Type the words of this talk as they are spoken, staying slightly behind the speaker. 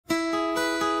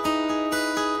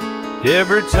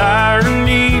Every tyrant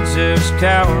needs his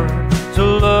coward to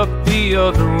look the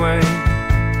other way.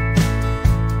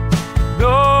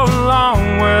 Go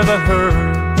along with the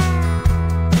herd,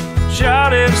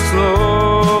 shout his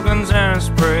slogans and his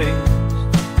praise.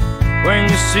 When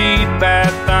you see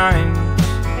bad things,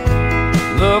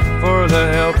 look for the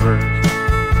helpers,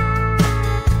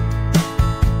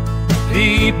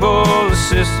 people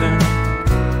assisting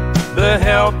the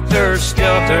Helter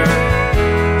Skelter.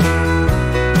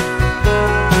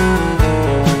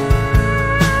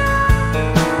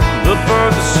 Look for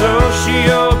the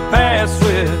sociopaths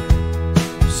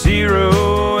with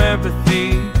zero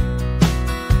empathy,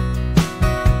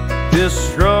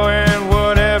 destroying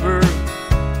whatever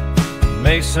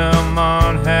makes them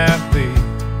unhappy.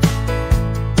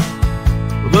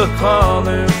 Look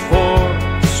calling for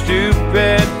the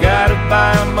stupid, guided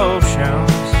by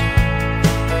emotions,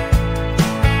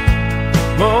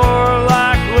 more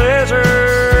like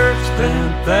lizards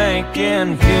than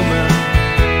thinking human.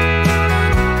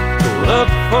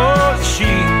 Look for the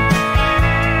sheep,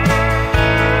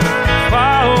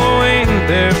 following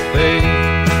their fate,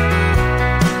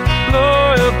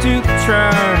 loyal to the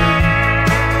tribe,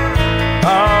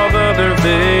 all other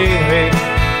they hate.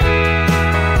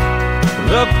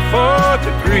 Look for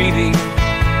the greedy,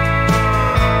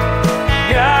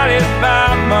 guided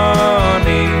by money.